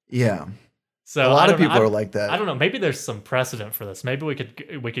 Yeah. So a lot of people are like that. I don't know. Maybe there's some precedent for this. Maybe we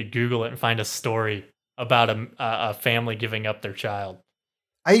could Google it and find a story about a family giving up their child.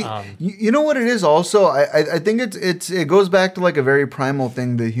 You know what it is also? I think it goes back to like a very primal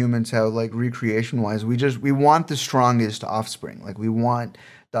thing that humans have, like recreation wise. We want the strongest offspring. Like we want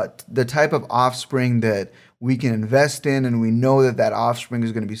the type of offspring that we can invest in, and we know that offspring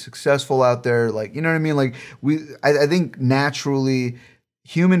is going to be successful out there. Like, you know what I mean? Like I think naturally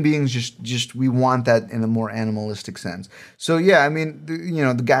human beings just we want that in a more animalistic sense. So yeah, I mean,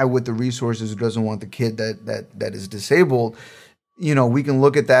 the guy with the resources who doesn't want the kid that is disabled, we can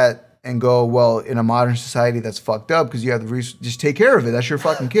look at that and go, well, in a modern society that's fucked up because you have the resources, just take care of it. That's your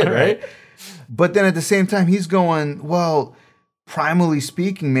fucking kid, right? But then at the same time, he's going, well, primally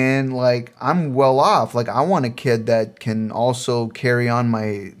speaking, man, like I'm well off. Like I want a kid that can also carry on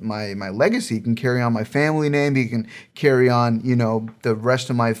my legacy, he can carry on my family name, he can carry on, the rest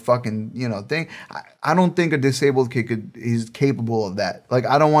of my fucking, thing. I don't think a disabled kid he's capable of that. Like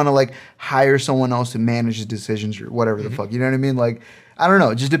I don't want to like hire someone else to manage his decisions or whatever the fuck. You know what I mean? Like I don't know.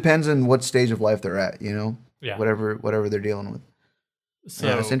 It just depends on what stage of life they're at, Yeah. Whatever they're dealing with. So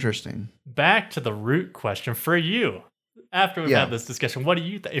yeah, it's interesting. Back to the root question for you. After we've had this discussion, what do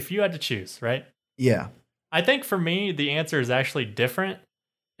you if you had to choose, right? Yeah. I think for me, the answer is actually different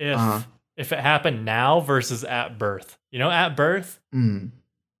if it happened now versus at birth. At birth,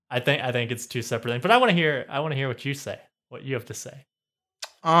 I think it's two separate things. But I want to hear what you say, what you have to say.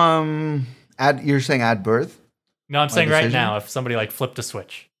 You're saying at birth? No, I'm saying right now, if somebody like flipped a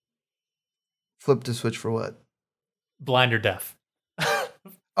switch. Flipped a switch for what? blind or deaf?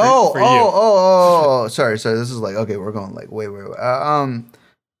 Sorry. This is like, okay, we're going like wait.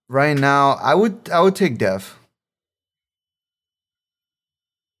 Right now, I would take deaf.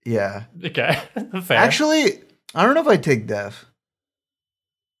 Yeah. Okay. Fair. Actually, I don't know if I take deaf.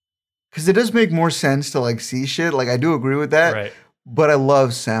 Because it does make more sense to like see shit. Like I do agree with that. Right. But I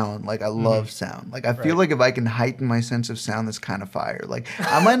love sound. Like I love sound. Like I feel like if I can heighten my sense of sound, that's kind of fire. Like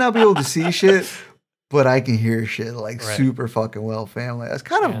I might not be able to see shit, but I can hear shit like super fucking well, family. That's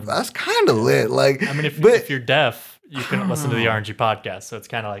kind of lit. Like I mean, if you're deaf, you couldn't listen to the RNG podcast. So it's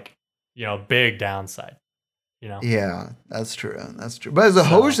kind of like, big downside. Yeah, that's true. But as a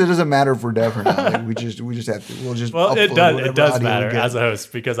host, it doesn't matter if we're deaf or not. Like we'll just well, it does matter as a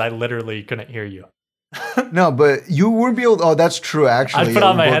host because I literally couldn't hear you. No, but you would be able to, that's true actually. I'd put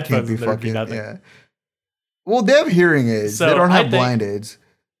on my headphones and there'd be nothing. Yeah. Well, they have hearing aids. So they don't have blind aids.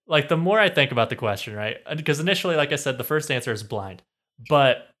 Like the more I think about the question, right? Because initially, like I said, the first answer is blind.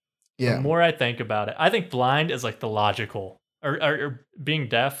 But the more I think about it, I think blind is like the logical or being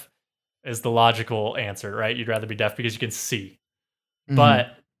deaf is the logical answer, right? You'd rather be deaf because you can see. Mm-hmm.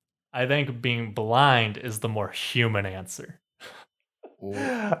 But I think being blind is the more human answer.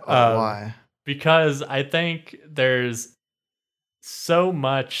 Why? Because I think there's so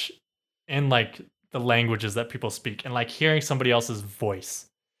much in like the languages that people speak and like hearing somebody else's voice.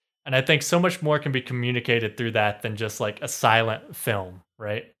 And I think so much more can be communicated through that than just like a silent film,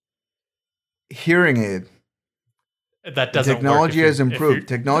 right? Hearing aid. That doesn't technology work. Has improved.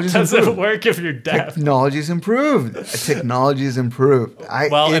 Technology doesn't work if you're deaf. Technology's improved. Technology's improved.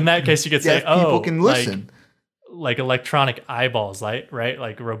 In that case, you could say, people can listen. Like electronic eyeballs, right?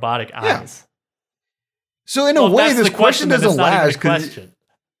 Like robotic eyes. So in a way, this question doesn't last because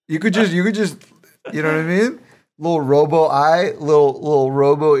you could just, you know what I mean? Little robo eye, little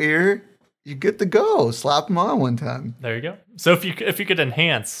robo ear. You get to go. Slap them on one time. There you go. So if you could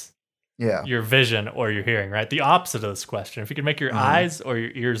enhance. Your vision or your hearing, right? The opposite of this question. If you could make your eyes or your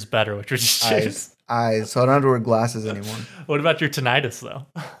ears better, which would you choose? Eyes. So I don't have to wear glasses anymore. What about your tinnitus, though?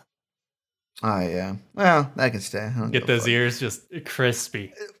 Yeah. Well, that can stay. Get those ears just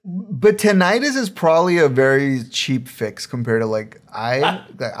crispy. But tinnitus is probably a very cheap fix compared to like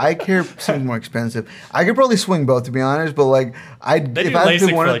eye care seems more expensive. I could probably swing both, to be honest. But like they do LASIK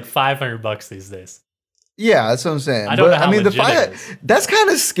for like $500 these days. Yeah, that's what I'm saying. I don't know how legit that's kind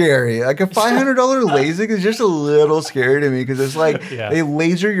of scary. Like a $500 LASIK is just a little scary to me because it's like they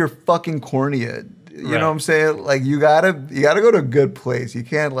laser your fucking cornea. You know what I'm saying? Like you gotta go to a good place. You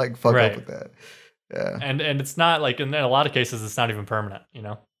can't like fuck up with that. Yeah. And it's not like in a lot of cases it's not even permanent,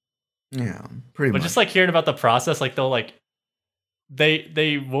 Yeah, pretty much. But just like hearing about the process, like they'll like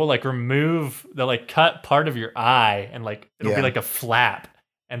they will like they'll like cut part of your eye and like it'll be like a flap.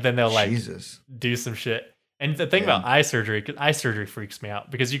 And then they'll like do some shit. And the thing about eye surgery, because eye surgery freaks me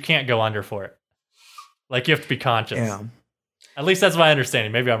out because you can't go under for it. Like you have to be conscious. Yeah. At least that's my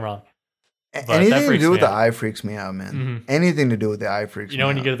understanding. Maybe I'm wrong. But anything to do with the eye freaks me out, man. Mm-hmm. Anything to do with the eye freaks me out. You know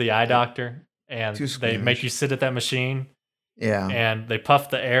when you go to the eye doctor and they make you sit at that machine? Yeah. And they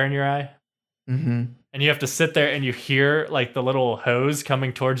puff the air in your eye? Mm-hmm. And you have to sit there and you hear like the little hose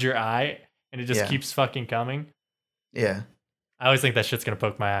coming towards your eye and it just keeps fucking coming? Yeah. I always think that shit's gonna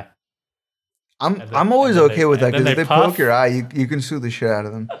poke my eye. I'm always okay with that because if they poke your eye, you can sue the shit out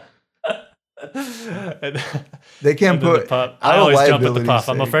of them. They can't put. I always jump at the puff.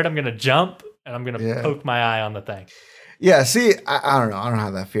 I'm afraid I'm gonna jump and I'm gonna poke my eye on the thing. Yeah. See, I don't know. I don't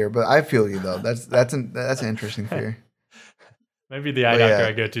have that fear, but I feel you though. That's an interesting fear. Maybe the eye doctor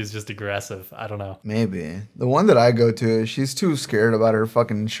I go to is just aggressive. I don't know. Maybe the one that I go to, she's too scared about her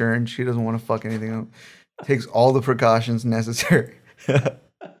fucking insurance. She doesn't want to fuck anything up. Takes all the precautions necessary.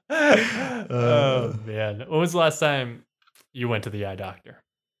 Oh man, when was the last time you went to the eye doctor?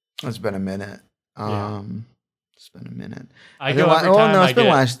 It's been a minute. It's been a minute. I go every time. No, it's been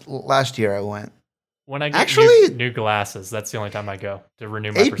last year. I went. When I get new glasses, that's the only time I go to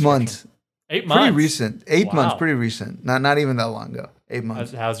renew my 8 months. 8 months. Pretty recent. 8 months. Pretty recent. Not even that long ago. 8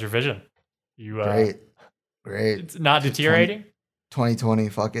 months. How's your vision? Great. It's not deteriorating. 2020,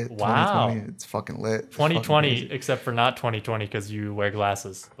 fuck it. Wow. 2020, it's fucking lit. 2020, except for not 2020 because you wear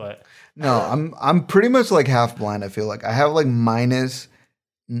glasses. But no, I'm pretty much like half blind. I feel like I have like -8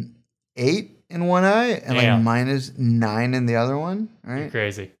 in one eye and like -9 in the other one. Right? You're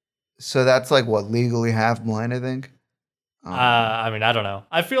crazy. So that's like what, legally half blind, I think. I mean, I don't know.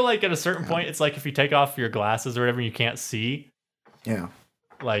 I feel like at a certain point, it's like if you take off your glasses or whatever, you can't see. Yeah.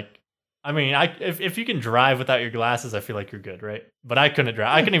 Like. I mean, if you can drive without your glasses, I feel like you're good, right? But I couldn't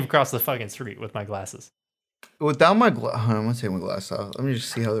drive. I couldn't even cross the fucking street with my glasses. Without my I'm gonna take my glasses off. Let me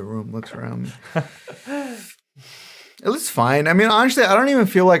just see how the room looks around me. It looks fine. I mean, honestly, I don't even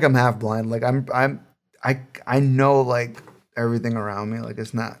feel like I'm half blind. Like I know like everything around me. Like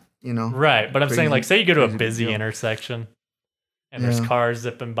it's not, Right. But I'm saying like, say you go to a busy deal. intersection and there's cars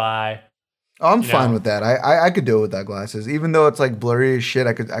zipping by. Oh, I'm fine with that. I could do it without glasses, even though it's like blurry as shit.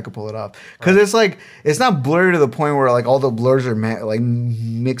 I could pull it off because it's like it's not blurry to the point where like all the blurs are like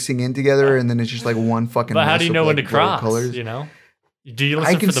mixing in together, and then it's just like one fucking. But how do you know when to cross? Colors. Do you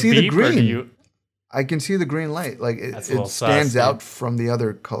listen for the beep, or do you? I can see the green light. Like it stands out from the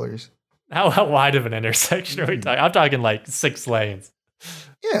other colors. How wide of an intersection are we talking? I'm talking like 6 lanes.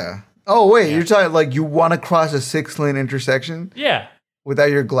 Yeah. Oh wait, you're talking like you want to cross a 6-lane intersection? Yeah.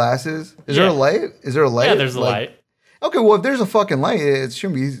 Without your glasses? Is there a light? Yeah, there's a light. Okay, well, if there's a fucking light, it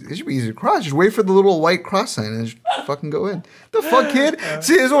should be easy to cross. Just wait for the little white cross sign and just fucking go in. The fuck, kid?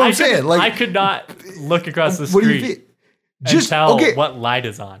 See, that's what I'm saying. Like, I could not look across the street and tell what light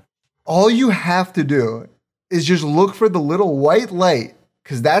is on. All you have to do is just look for the little white light,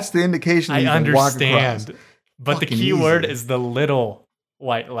 because that's the indication that you can walk across. I understand, but the key word is the little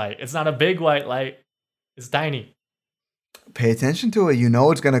white light. It's not a big white light. It's tiny. Pay attention to it. You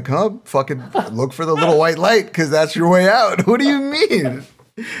know it's gonna come. Fucking look for the little white light, because that's your way out. What do you mean?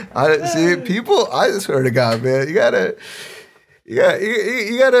 I swear to God, man, you gotta.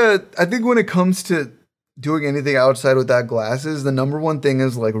 I think when it comes to doing anything outside without glasses, the number one thing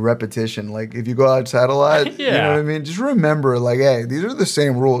is like repetition. Like if you go outside a lot, you know what I mean? Just remember, like, hey, these are the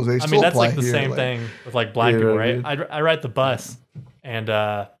same rules. They still that's apply like the here. same thing with like blind people, right? I ride the bus, and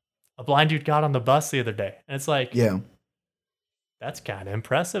a blind dude got on the bus the other day, and it's like, that's kind of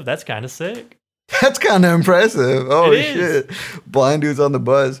impressive. That's kind of sick. That's kind of impressive. Oh shit! Blind dude's on the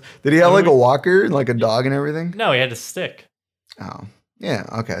bus. Did he have like a walker and like a dog and everything? No, he had a stick. Oh. Yeah,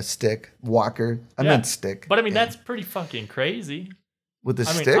 okay, stick, walker. I meant stick. But I mean, that's pretty fucking crazy. With the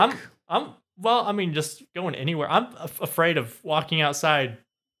stick? Just going anywhere. I'm afraid of walking outside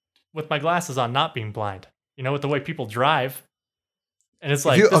with my glasses on, not being blind. You know, with the way people drive. And it's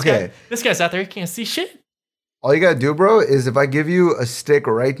like, this guy's out there, he can't see shit. All you gotta do, bro, is if I give you a stick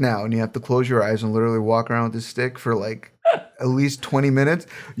right now and you have to close your eyes and literally walk around with this stick for like at least 20 minutes,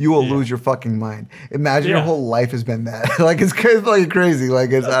 you will lose your fucking mind. Imagine your whole life has been that. Like it's crazy.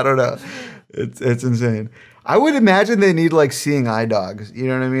 Like I don't know. It's insane. I would imagine they need like seeing eye dogs. You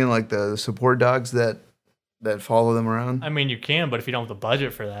know what I mean? Like the support dogs that follow them around. I mean, you can, but if you don't have the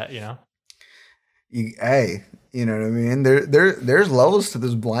budget for that, you know. You know what I mean? There's levels to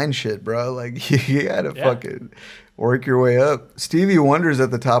this blind shit, bro. Like you gotta fucking work your way up. Stevie Wonder's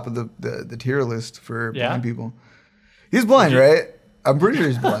at the top of the tier list for blind people. He's blind, right? I'm pretty sure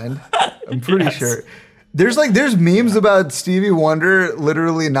he's blind. I'm pretty sure. There's memes about Stevie Wonder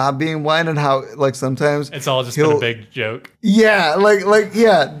literally not being blind and how like sometimes it's all just been a big joke. Yeah,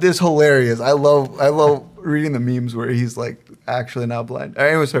 this hilarious. I love reading the memes where he's like actually not blind.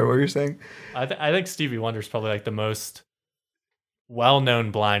 Anyway, sorry, what were you saying? I think Stevie Wonder's probably like the most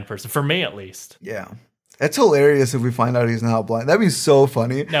well-known blind person, for me at least. Yeah. It's hilarious if we find out he's not blind. That'd be so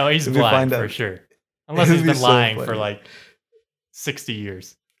funny. No, he's blind for sure. Unless he's been lying for like 60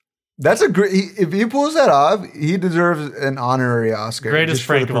 years. That's a great. If he pulls that off, he deserves an honorary Oscar. Greatest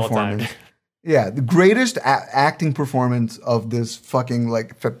Frank of all time. Yeah, the greatest acting performance of this fucking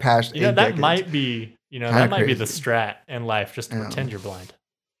like past. Yeah, that might be. That might be the strat in life, just to pretend you're blind.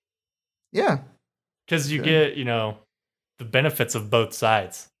 Yeah, because you get the benefits of both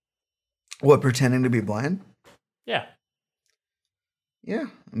sides. What, pretending to be blind? Yeah. Yeah,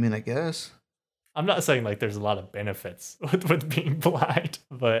 I mean, I guess. I'm not saying like there's a lot of benefits with being blind,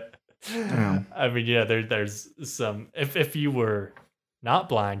 but I mean, there's some. If you were not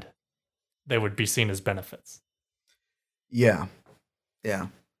blind, they would be seen as benefits. Yeah.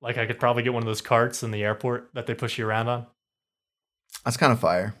 Like I could probably get one of those carts in the airport that they push you around on. That's kind of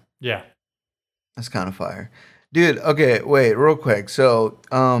fire. Yeah. That's kind of fire. Dude, okay, wait, real quick. So,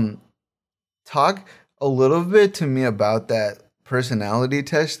 talk a little bit to me about that personality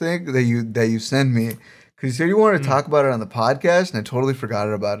test thing that you sent me, because you said you wanted to talk about it on the podcast, and I totally forgot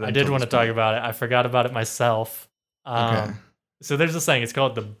about it. I did want to talk about it. I forgot about it myself. Okay. So there's this thing. It's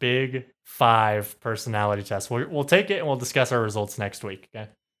called the Big 5 personality test. We'll take it and we'll discuss our results next week.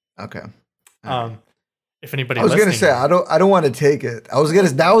 Okay. If anybody, I was gonna say I don't want to take it. That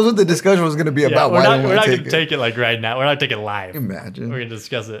was what the discussion was gonna be about. We're not gonna take it like right now. We're not taking it live. Imagine. We're gonna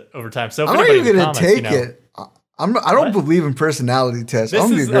discuss it over time. So I'm not even gonna take it. I don't believe in personality tests. So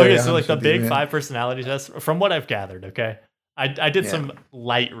like the Big 5 personality test, from what I've gathered, okay, I did some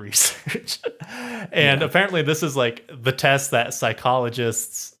light research, and apparently this is like the test that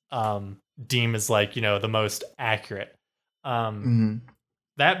psychologists deem as like the most accurate.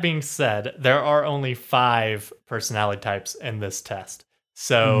 that being said, there are only 5 personality types in this test.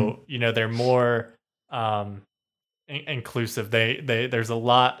 So, they're more inclusive. There's a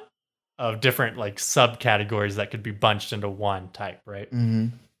lot of different like subcategories that could be bunched into one type, right?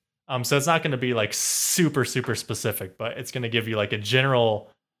 So it's not going to be like super, super specific, but it's going to give you like a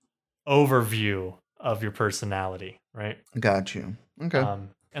general overview of your personality, right? Got you. Okay.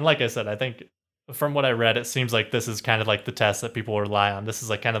 And like I said, I think from what I read, it seems like this is kind of like the test that people rely on. This is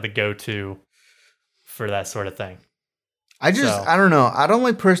like kind of the go-to for that sort of thing. I don't know. I don't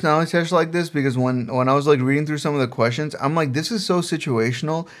like personality tests like this because when I was like reading through some of the questions, I'm like, this is so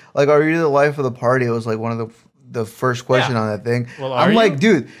situational. Like, are you the life of the party? It was like one of the first question on that thing. Well, I'm like,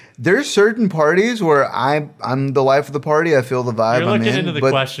 dude, there's certain parties where I'm the life of the party. I feel the vibe. You're looking into the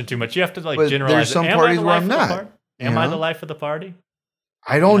question too much. You have to like generalize. There's some parties where I'm not. Am I the life of the party?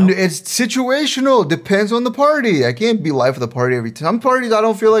 I don't. It's situational. Depends on the party. I can't be life of the party every time. Some parties I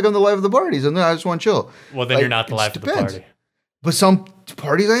don't feel like I'm the life of the party. So I just want to chill. Well, then you're not the life of the party. But some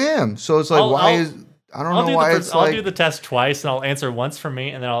parties I am. So it's like, I don't know why it's like. I'll do the test twice, and I'll answer once for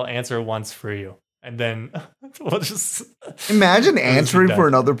me, and then I'll answer once for you, and then we'll just imagine answering for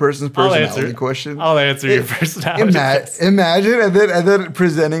another person's personality question. I'll answer your personality. Imagine, and then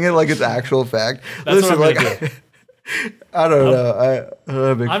presenting it like it's actual fact. That's what I'm gonna do. I don't know.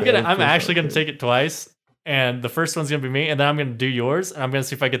 I'm actually gonna take it twice, and the first one's gonna be me, and then I'm gonna do yours, and I'm gonna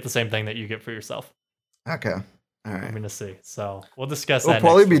see if I get the same thing that you get for yourself. Okay. All right. I'm gonna see. So we'll discuss that. It'll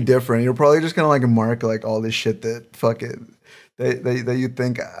probably be different. You're probably just gonna like mark like all this shit that that you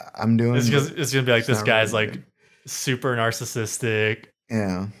think I'm doing. It's gonna be like this guy's really like super narcissistic.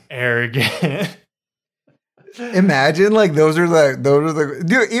 Yeah. Arrogant. Imagine like those are the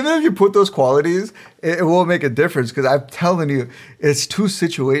dude. Even if you put those qualities, it won't make a difference because I'm telling you, it's too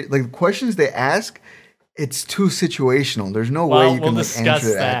like the questions they ask. It's too situational. There's no way you can like,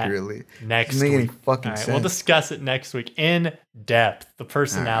 answer it accurately. Next week. Any fucking sense. We'll discuss it next week in depth. The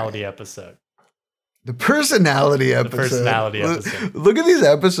personality episode. The personality episode. Look at these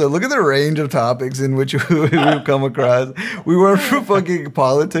episodes. Look at the range of topics in which we've come across. We went from fucking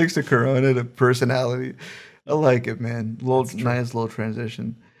politics to Corona to personality. I like it, man. Nice little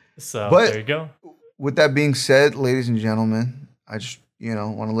transition. So there you go. With that being said, ladies and gentlemen, I just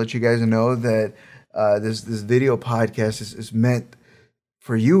want to let you guys know that this video podcast is meant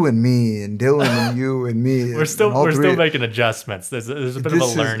for you and me and Dylan and you and me. We're still making adjustments. There's a bit of a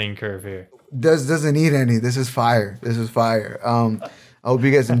learning curve here. Doesn't need any. This is fire. I hope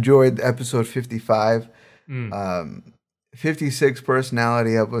you guys enjoyed episode 55. 56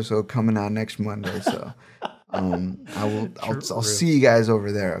 personality episode coming out next Monday. So I'll see you guys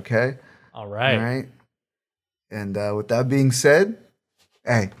over there. Okay. All right. And with that being said,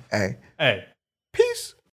 hey.